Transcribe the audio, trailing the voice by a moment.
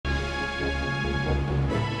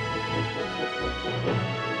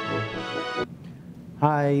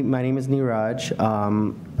Hi, my name is Neeraj.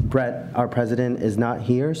 Brett, our president, is not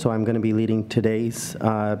here, so I'm going to be leading today's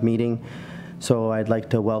meeting. So I'd like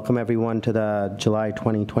to welcome everyone to the July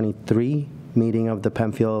 2023 meeting of the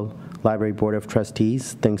Penfield Library Board of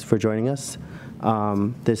Trustees. Thanks for joining us.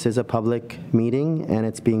 This is a public meeting, and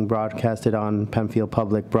it's being broadcasted on Penfield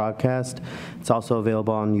Public Broadcast. It's also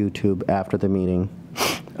available on YouTube after the meeting.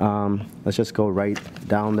 Let's just go right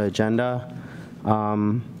down the agenda.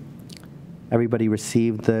 Everybody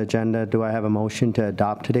received the agenda. Do I have a motion to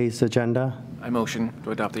adopt today's agenda? I motion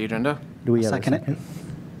to adopt the agenda. Do we have a second?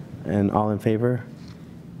 And all in favor?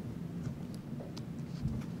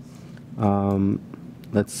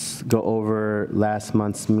 Let's go over last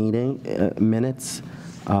month's meeting minutes.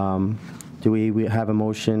 Do we have a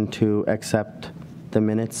motion to accept the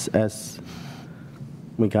minutes as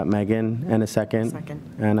we got Megan and a second? Second.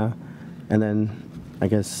 Anna. And then I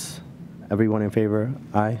guess everyone in favor?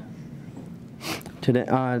 Aye.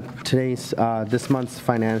 Today's this month's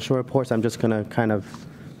financial reports, I'm just going to kind of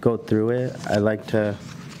go through it. I like to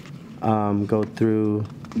go through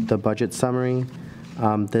the budget summary.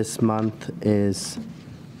 This month is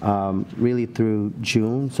really through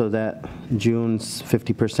June, so that June's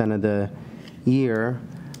 50% of the year.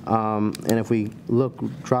 And if we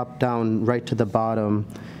drop down right to the bottom,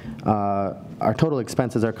 our total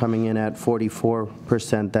expenses are coming in at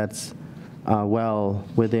 44%. That's well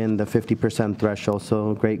within the 50% threshold,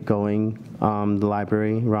 so great going, the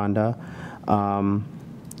library, Rhonda.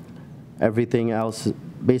 Everything else,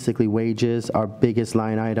 basically wages, our biggest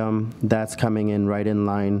line item, that's coming in right in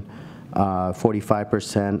line,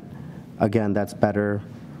 45%. Again, that's better.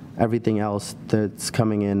 Everything else that's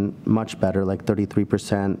coming in much better, like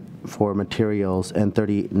 33% for materials and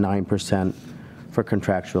 39% for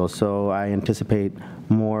contractual. So I anticipate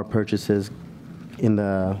more purchases in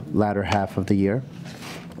the latter half of the year.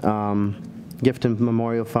 Gift and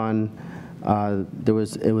Memorial Fund, it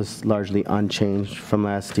was largely unchanged from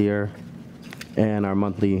last year, and our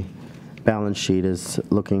monthly balance sheet is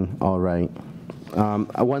looking all right.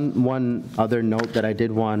 One other note that I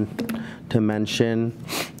did want to mention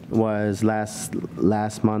was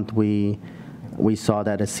last month we saw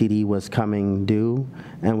that a CD was coming due,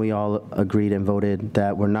 and we all agreed and voted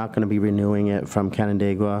that we're not going to be renewing it from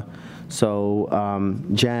Canandaigua. So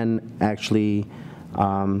Jen actually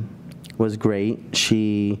was great.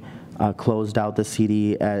 She closed out the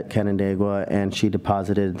CD at Canandaigua, and she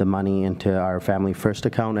deposited the money into our Family First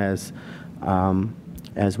account as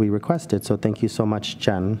we requested. So thank you so much,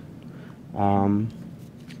 Jen.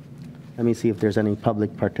 Let me see if there's any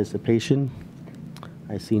public participation.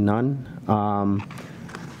 I see none.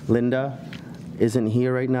 Linda isn't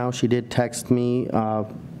here right now. She did text me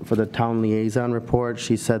for the town liaison report.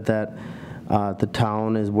 She said that the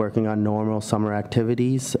town is working on normal summer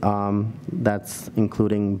activities. That's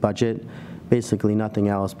including budget, basically nothing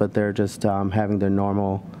else, but they're just having their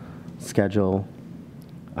normal schedule.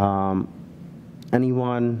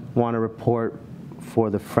 Anyone want to report for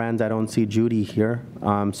the Friends? I don't see Judie here,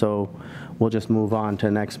 so we'll just move on to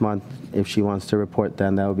next month. If she wants to report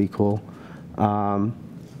then, that would be cool.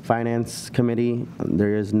 Finance Committee,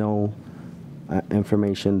 there is no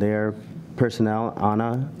information there. Personnel,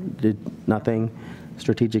 Anna, did nothing.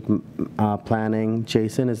 Strategic Planning,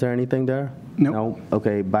 Jason, is there anything there? Nope. No.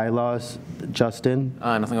 Okay, Bylaws, Justin?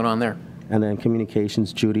 Nothing going on there. And then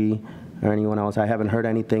Communications, Judie, or anyone else? I haven't heard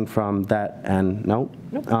anything from that end. Nope.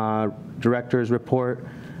 Director's report.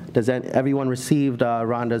 Everyone received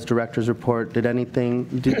Rhonda's director's report?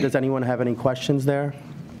 Does anyone have any questions there?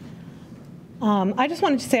 I just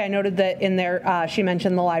wanted to say I noted that in there she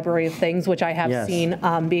mentioned the Library of Things, which I have seen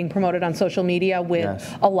being promoted on social media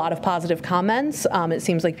with a lot of positive comments. It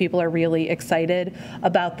seems like people are really excited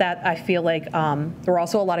about that. I feel like there were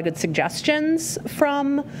also a lot of good suggestions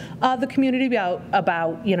from the community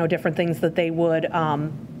about different things that they would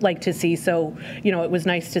like to see. So it was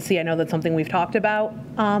nice to see. I know that's something we've talked about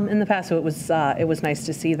in the past. So it was nice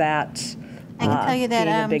to see that. I can tell you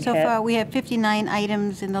that so far we have 59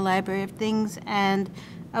 items in the Library of Things, and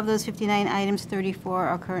of those 59 items, 34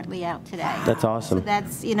 are currently out today. That's awesome. So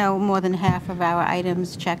that's more than half of our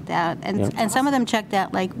items checked out, and some of them checked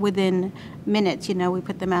out like within minutes. We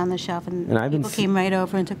put them out on the shelf, and people came right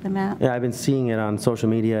over and took them out. Yeah, I've been seeing it on social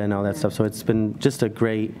media and all that stuff. So it's been just a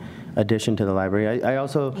great addition to the library. I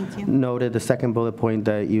also noted the second bullet point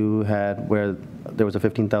that you had, where there was a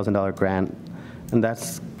 $15,000 grant. And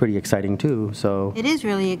that's pretty exciting too. So it is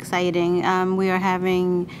really exciting. We are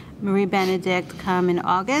having Marie Benedict come in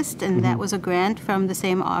August, and that was a grant from the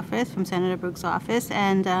same office, from Senator Brooks' office.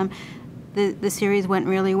 And the series went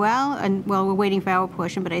really well, and well, we're waiting for our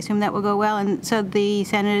portion, but I assume that will go well. And so the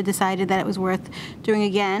senator decided that it was worth doing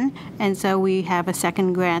again, and so we have a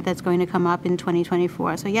second grant that's going to come up in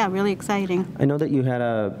 2024. So yeah, really exciting. I know that you had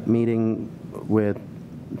a meeting with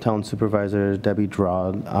Town Supervisor Debbie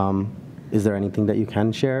Draw. Is there anything that you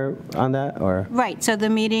can share on that, or? Right, so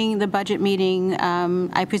the budget meeting,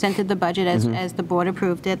 I presented the budget as the board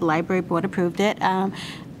approved it, the library board approved it.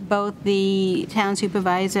 Both the town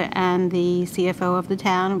supervisor and the CFO of the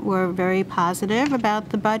town were very positive about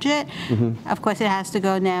the budget. Of course, it has to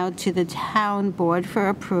go now to the town board for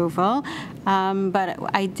approval, but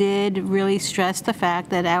I did really stress the fact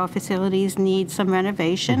that our facilities need some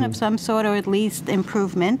renovation of some sort, or at least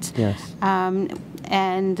improvement. Yes.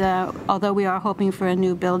 And although we are hoping for a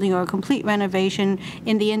new building or a complete renovation,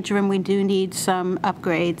 in the interim, we do need some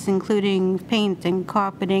upgrades, including paint and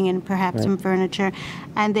carpeting and perhaps some furniture.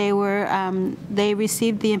 And they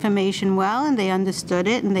received the information well, and they understood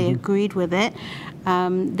it, and they agreed with it.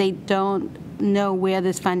 They don't know where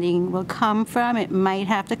this funding will come from. It might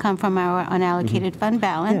have to come from our unallocated fund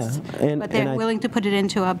balance, but they're willing to put it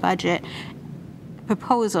into our budget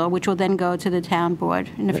proposal, which will then go to the town board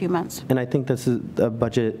in a few months. And I think the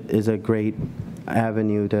budget is a great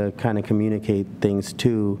avenue to kind of communicate things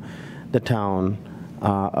to the town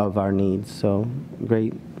of our needs. So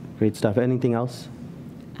great stuff. Anything else?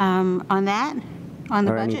 On that? On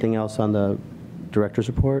the budget? Or anything else on the director's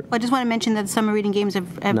report? Well, I just want to mention that the summer reading games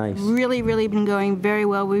have Nice. really, really been going very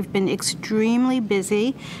well. We've been extremely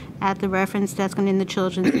busy at the reference desk and in the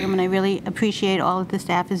children's room, and I really appreciate all that the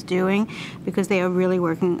staff is doing, because they are really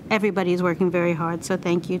working, everybody is working very hard, so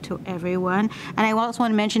thank you to everyone. And I also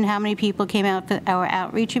want to mention how many people came out for our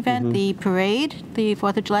outreach event. The parade, the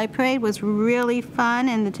 4th of July parade, was really fun,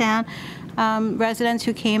 and the town residents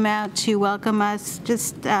who came out to welcome us,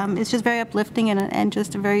 it's just very uplifting and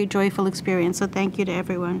just a very joyful experience, so thank you to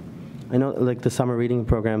everyone. I know, like the summer reading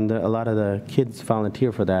program, a lot of the kids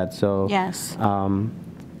volunteer for that, so Yes.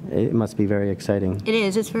 It must be very exciting. It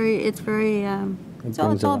is. It's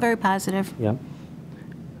all very positive. Yeah.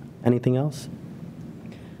 Anything else?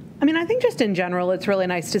 I mean, I think just in general, it's really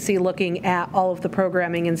nice to see looking at all of the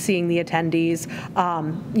programming and seeing the attendees.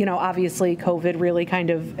 Obviously, COVID really kind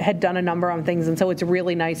of had done a number on things, and so it's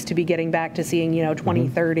really nice to be getting back to seeing, 20,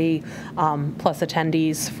 30 plus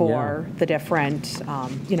attendees for the different,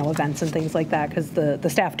 events and things like that, because the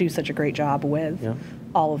staff do such a great job with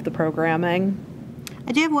all of the programming.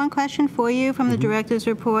 I do have one question for you from the director's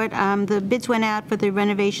report. The bids went out for the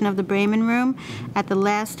renovation of the Bremen Room at the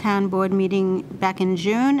last town board meeting back in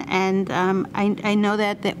June, and I know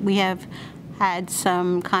that we have had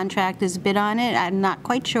some contractors bid on it. I'm not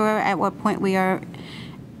quite sure at what point we are.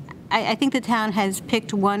 I think the town has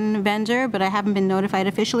picked one vendor, but I haven't been notified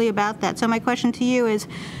officially about that. So my question to you is,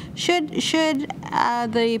 should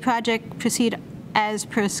the project proceed as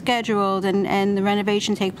per scheduled and the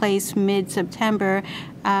renovation take place mid-September?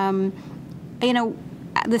 The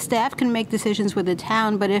staff can make decisions with the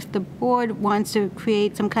town, but if the board wants to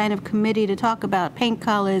create some kind of committee to talk about paint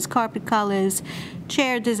colors, carpet colors,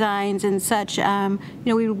 chair designs and such,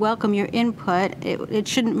 we would welcome your input. It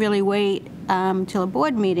shouldn't really wait till a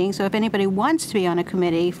board meeting. So if anybody wants to be on a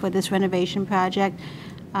committee for this renovation project,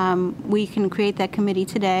 we can create that committee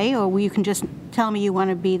today, or you can just tell me you want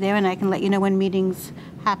to be there, and I can let you know when meetings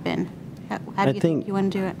happen. How do you think you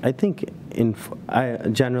want to do it? I think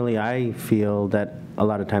generally I feel that a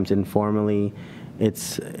lot of times informally, it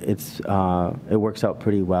works out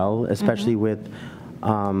pretty well, especially with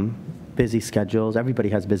busy schedules. Everybody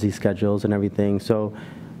has busy schedules and everything. So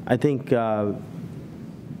I think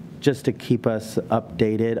just to keep us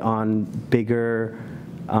updated on bigger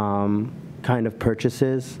kind of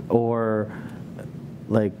purchases, or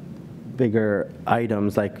like bigger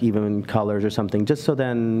items, like even colors or something, just so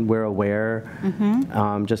then we're aware,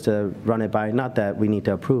 just to run it by, not that we need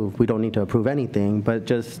to approve, we don't need to approve anything, but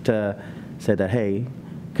just to say that, hey,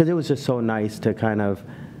 because it was just so nice to kind of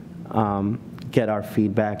get our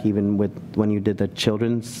feedback, even with when you did the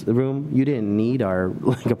children's room. You didn't need our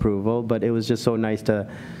approval, but it was just so nice to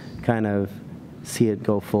kind of see it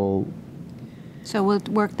go full. So we'll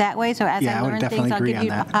work that way. So as I learn things, I'll give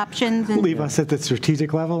you options. And leave us at the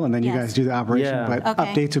strategic level, and then you guys do the operation. Yeah. But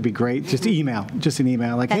updates would be great. Just email, just an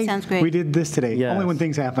email, like, that hey, sounds great. We did this today. Yes. Only when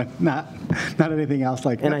things happen, not anything else.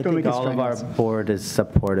 Like, And I think all of our board is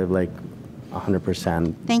supportive,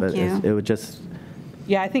 100%. Thank but you. It would just.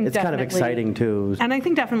 Yeah, I think it's definitely. kind of exciting too. And I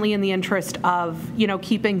think definitely in the interest of,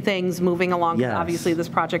 keeping things moving along. Yes. Obviously, this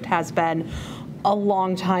project has been a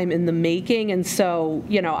long time in the making, and so,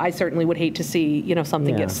 I certainly would hate to see,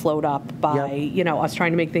 something get slowed up by, us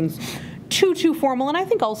trying to make things too formal. And I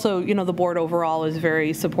think also, you know, the board overall is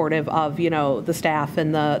very supportive of, you know, the staff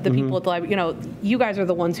and the people at the library. You know, you guys are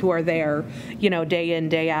the ones who are there, you know, day in,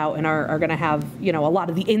 day out, and are going to have, you know, a lot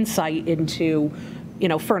of the insight into, you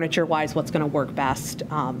know, furniture-wise, what's going to work best,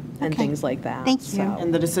 and things like that. Thank you. So.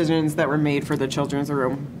 And the decisions that were made for the children's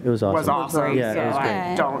room It was awesome. was awesome. Yeah, it was so great.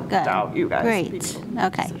 I don't Good. doubt you guys. Great.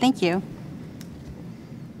 Okay, thank you.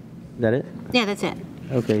 Is that it? Yeah, that's it.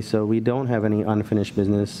 Okay, so we don't have any unfinished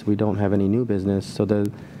business. We don't have any new business. So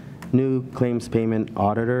the new claims payment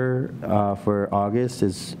auditor for August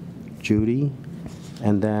is Judie,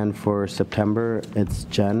 and then for September, it's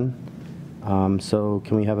Jen. So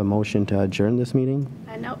can we have a motion to adjourn this meeting?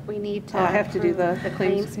 I know we need to. Oh, I have to do the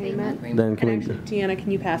claims payment. payment. Then can we, Deanna,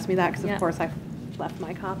 can you pass me that? Because Yeah. of course I left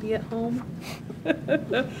my copy at home.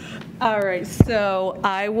 All right, so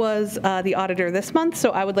I was the auditor this month, so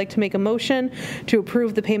I would like to make a motion to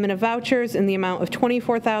approve the payment of vouchers in the amount of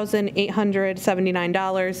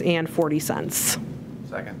 $24,879.40.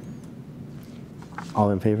 Second. all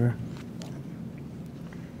in favor?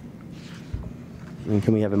 And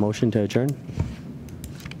can we have a motion to adjourn?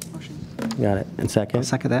 Motion. Got it. And I'll second?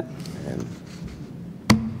 second that.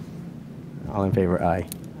 All in favor, aye.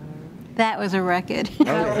 That was a record.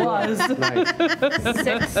 That was. Nice.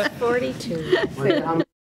 6:42.